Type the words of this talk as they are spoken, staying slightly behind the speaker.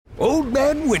Old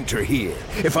Man Winter here.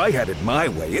 If I had it my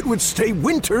way, it would stay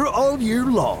winter all year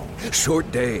long.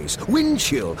 Short days, wind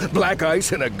chill, black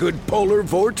ice, and a good polar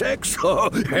vortex.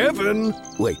 Oh, heaven!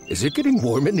 Wait, is it getting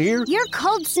warm in here? Your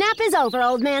cold snap is over,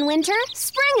 Old Man Winter.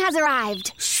 Spring has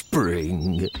arrived.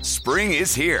 Spring. Spring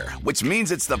is here, which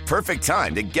means it's the perfect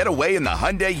time to get away in the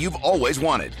Hyundai you've always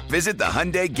wanted. Visit the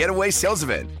Hyundai Getaway Sales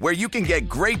Event, where you can get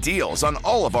great deals on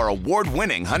all of our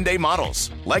award-winning Hyundai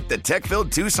models, like the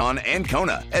tech-filled Tucson and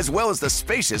Kona, as well as the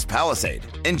spacious Palisade.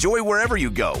 Enjoy wherever you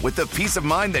go with the peace of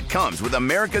mind that comes with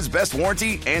America's best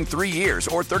warranty and 3 years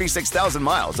or 36,000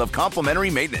 miles of complimentary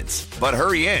maintenance. But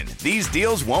hurry in, these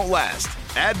deals won't last.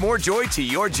 Add more joy to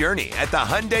your journey at the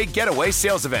Hyundai Getaway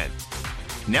Sales Event.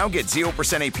 Now get 0%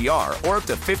 APR or up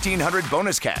to $1,500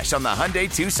 bonus cash on the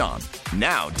Hyundai Tucson.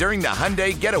 Now, during the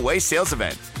Hyundai Getaway Sales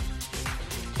Event.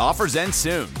 Offers end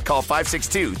soon. Call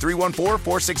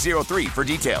 562-314-4603 for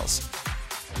details.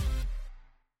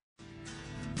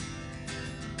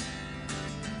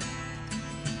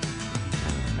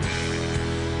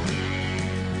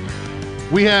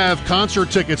 We have concert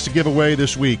tickets to give away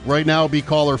this week. Right now, be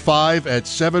caller 5 at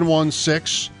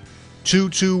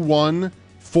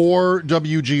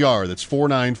 716-221-4WGR. That's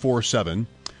 4947.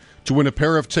 To win a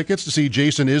pair of tickets to see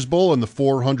Jason Isbell and the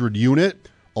 400 Unit,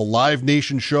 a Live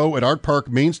Nation show at Art Park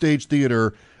Mainstage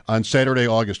Theater on Saturday,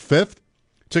 August 5th.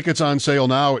 Tickets on sale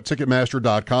now at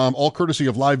Ticketmaster.com, all courtesy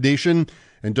of Live Nation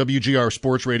and WGR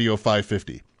Sports Radio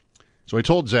 550. So I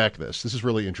told Zach this. This is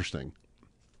really interesting.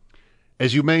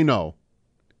 As you may know,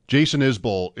 Jason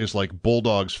Isbell is like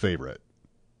Bulldog's favorite.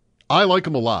 I like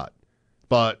him a lot,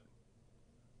 but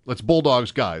that's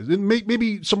Bulldog's guy.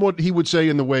 Maybe somewhat he would say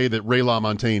in the way that Ray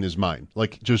LaMontagne is mine.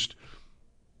 Like, just,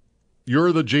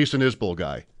 you're the Jason Isbell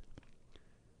guy.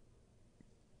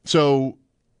 So,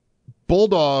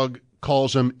 Bulldog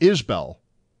calls him Isbell,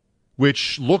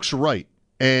 which looks right.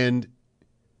 And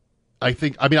I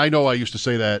know I used to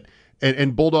say that,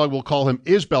 and Bulldog will call him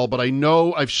Isbell, but I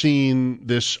know I've seen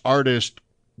this artist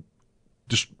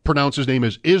just pronounce his name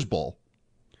as Isbell.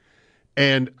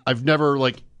 And I've never,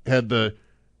 had the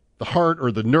heart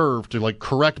or the nerve to,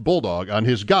 correct Bulldog on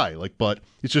his guy. But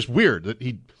it's just weird that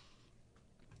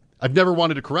I've never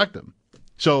wanted to correct him.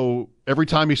 So every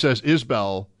time he says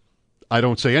Isbell, I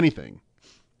don't say anything.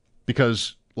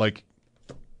 Because,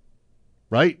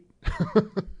 right?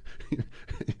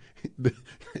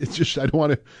 It's just, I don't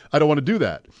want to do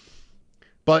that.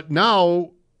 But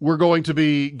now we're going to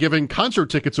be giving concert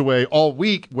tickets away all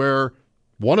week, where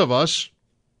one of us,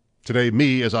 today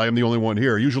me, as I am the only one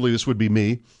here, usually this would be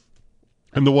me,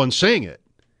 I'm the one saying it.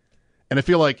 And I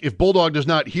feel like if Bulldog does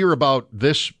not hear about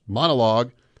this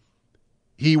monologue,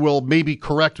 he will maybe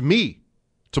correct me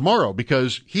tomorrow,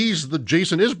 because he's the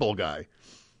Jason Isbell guy.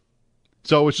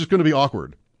 So it's just going to be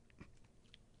awkward.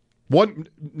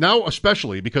 Now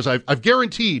especially, because I've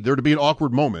guaranteed there to be an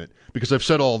awkward moment, because I've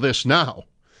said all this now.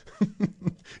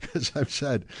 Because I've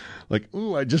said,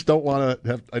 I just don't want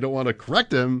to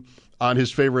correct him on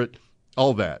his favorite,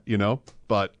 all that,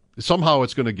 but somehow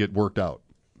it's going to get worked out.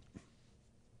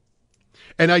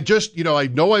 And I just,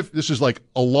 this is a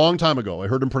long time ago. I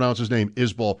heard him pronounce his name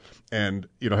Isbell, and,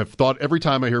 have thought every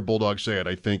time I hear Bulldog say it,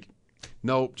 I think,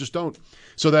 no, just don't.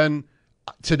 So then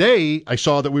today I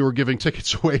saw that we were giving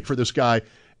tickets away for this guy,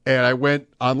 and I went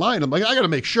online. I'm like, I got to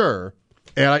make sure.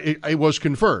 And I was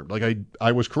confirmed.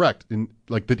 I was correct. And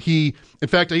that he, in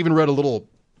fact, I even read a little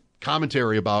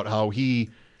commentary about how he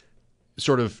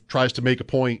sort of tries to make a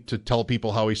point to tell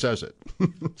people how he says it.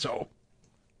 So,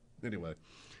 anyway,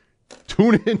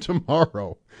 tune in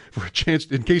tomorrow for a chance,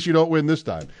 in case you don't win this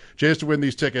time, chance to win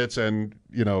these tickets and,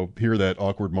 hear that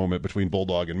awkward moment between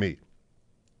Bulldog and me.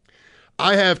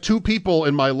 I have two people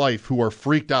in my life who are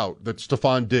freaked out that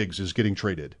Stephon Diggs is getting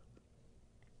traded.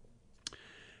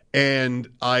 And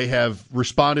I have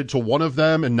responded to one of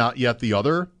them and not yet the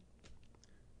other.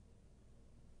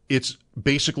 It's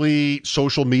basically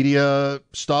social media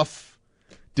stuff.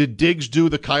 Did Diggs do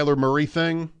the Kyler Murray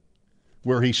thing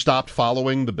where he stopped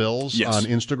following the Bills on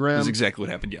Instagram? That's exactly what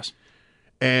happened, yes.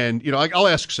 And, I'll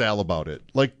ask Sal about it.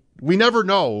 We never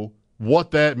know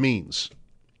what that means.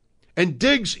 And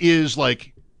Diggs is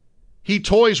he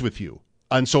toys with you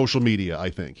on social media, I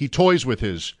think. He toys with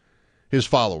his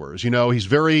followers. He's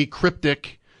very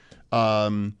cryptic.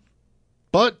 But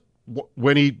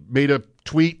when he made a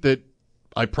tweet that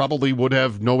I probably would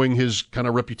have, knowing his kind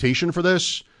of reputation for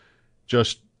this,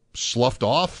 just sloughed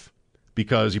off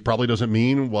because he probably doesn't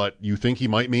mean what you think he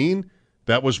might mean,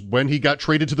 that was when he got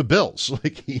traded to the Bills.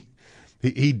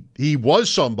 He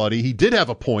was somebody. He did have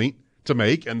a point to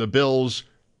make, and the Bills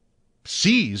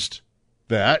seized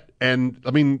that. And,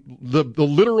 the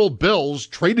literal Bills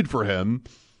traded for him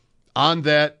on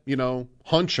that,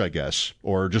 hunch, I guess,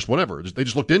 or just whatever. They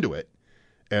just looked into it,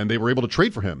 and they were able to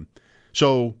trade for him.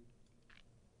 So,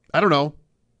 I don't know.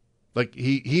 Like,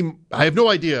 I have no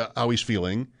idea how he's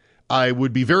feeling. I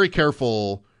would be very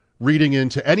careful reading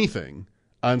into anything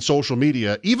on social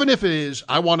media, even if it is,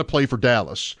 I want to play for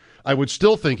Dallas. I would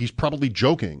still think he's probably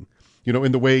joking,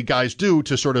 in the way guys do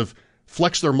to sort of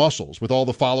flex their muscles with all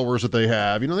the followers that they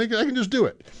have. They can just do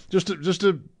it, just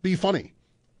to be funny.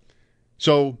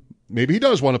 So maybe he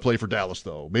does want to play for Dallas,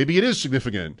 though. Maybe it is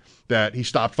significant that he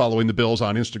stopped following the Bills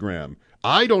on Instagram.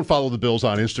 I don't follow the Bills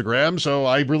on Instagram, so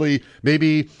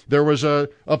maybe there was a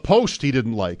post he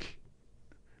didn't like.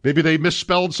 Maybe they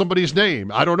misspelled somebody's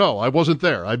name. I don't know. I wasn't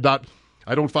there. I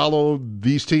don't follow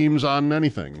these teams on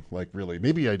anything. Like, really.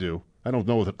 Maybe I do. I don't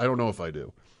know if I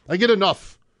do. I get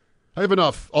enough. I have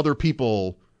enough other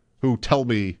people who tell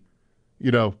me,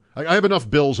 I have enough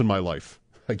Bills in my life,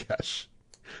 I guess.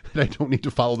 I don't need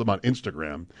to follow them on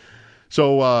Instagram.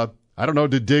 So, I don't know.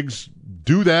 Did Diggs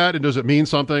do that? And does it mean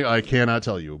something? I cannot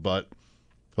tell you. But,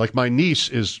 like, my niece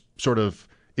is sort of,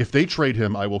 if they trade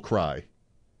him, I will cry.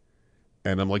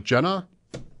 And I'm like, Jenna,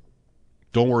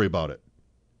 don't worry about it.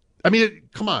 I mean,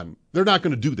 come on. They're not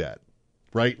going to do that,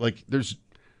 right? Like, there's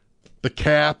the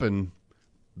cap and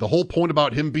the whole point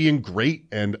about him being great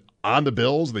and on the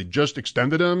Bills, they just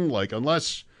extended him. Like,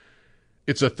 unless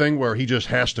it's a thing where he just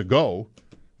has to go,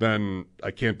 then I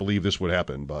can't believe this would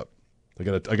happen. But I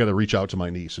gotta reach out to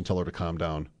my niece and tell her to calm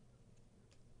down.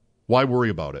 Why worry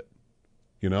about it?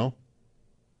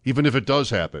 Even if it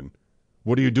does happen,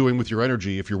 what are you doing with your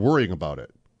energy if you're worrying about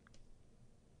it?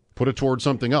 Put it towards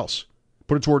something else.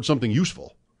 Put it towards something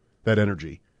useful, that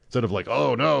energy. Instead of like,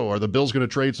 oh no, are the Bills going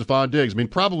to trade Stephon Diggs? I mean,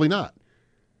 probably not.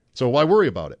 So why worry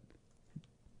about it?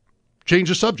 Change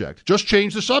the subject. Just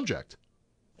change the subject.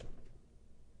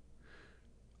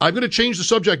 I'm going to change the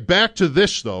subject back to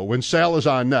this, though, when Sal is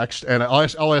on next, and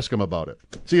I'll ask him about it.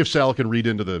 See if Sal can read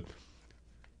into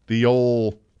the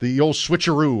old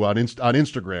switcheroo on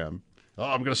Instagram. Oh,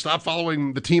 I'm going to stop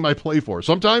following the team I play for.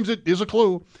 Sometimes it is a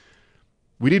clue.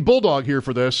 We need Bulldog here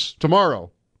for this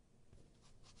tomorrow.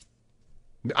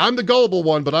 I'm the gullible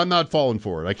one, but I'm not falling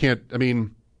for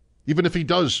it. Even if he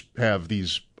does have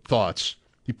these thoughts,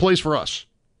 he plays for us.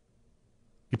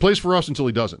 He plays for us until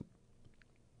he doesn't.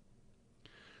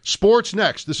 Sports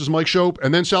next. This is Mike Shope,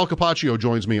 and then Sal Capaccio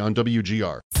joins me on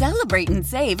WGR. Celebrate and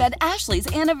save at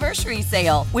Ashley's Anniversary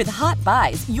Sale. With Hot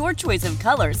Buys, your choice of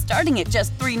colors starting at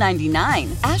just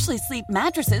 $3.99. Ashley Sleep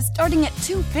mattresses starting at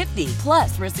 $2.50.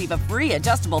 Plus, receive a free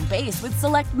adjustable base with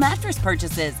select mattress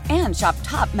purchases. And shop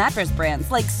top mattress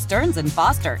brands like Stearns &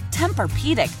 Foster,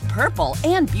 Tempur-Pedic, Purple,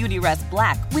 and Beautyrest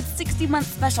Black with 60-month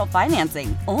special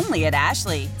financing. Only at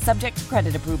Ashley. Subject to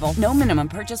credit approval. No minimum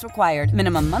purchase required.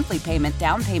 Minimum monthly payment,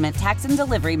 down payment, tax, and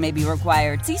delivery may be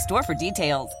required. See store for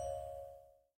details.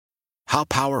 How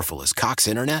powerful is Cox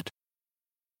Internet?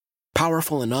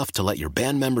 Powerful enough to let your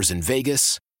band members in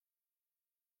Vegas,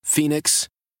 Phoenix,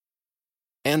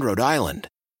 and Rhode Island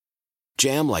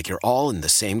jam like you're all in the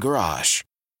same garage.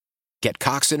 Get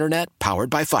Cox Internet powered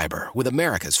by fiber with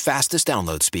America's fastest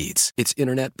download speeds. It's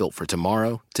internet built for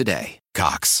tomorrow, today.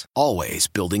 Cox, always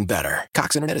building better.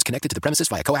 Cox Internet is connected to the premises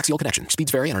via coaxial connection.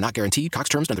 Speeds vary and are not guaranteed. Cox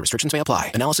terms and other restrictions may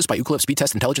apply. Analysis by Ookla Speed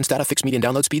Test Intelligence Data. Fixed median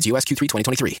download speeds. US Q3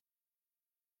 2023.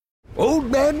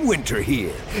 Old Man Winter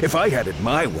here. If I had it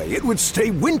my way, it would stay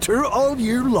winter all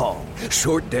year long.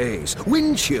 Short days,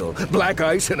 wind chill, black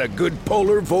ice, and a good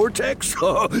polar vortex.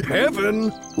 Oh,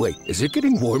 heaven. Wait, is it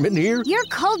getting warm in here? Your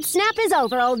cold snap is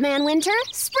over, Old Man Winter.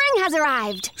 Spring has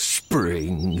arrived.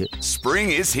 Spring.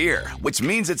 Spring is here, which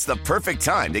means it's the perfect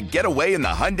time to get away in the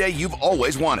Hyundai you've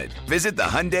always wanted. Visit the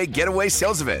Hyundai Getaway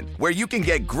Sales Event, where you can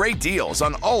get great deals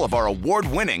on all of our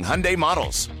award-winning Hyundai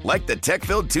models, like the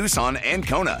tech-filled Tucson and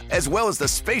Kona, as well as the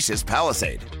spacious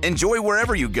Palisade. Enjoy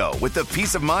wherever you go with the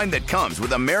peace of mind that comes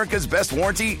with America's best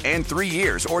warranty and 3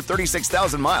 years or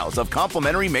 36,000 miles of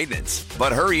complimentary maintenance.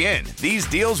 But hurry in, these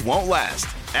deals won't last.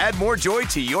 Add more joy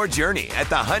to your journey at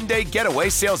the Hyundai Getaway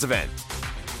Sales Event.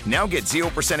 Now get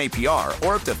 0% APR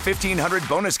or up to $1,500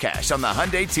 bonus cash on the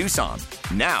Hyundai Tucson.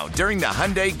 Now, during the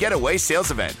Hyundai Getaway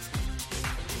Sales Event.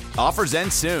 Offers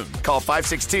end soon. Call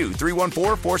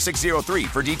 562-314-4603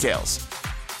 for details.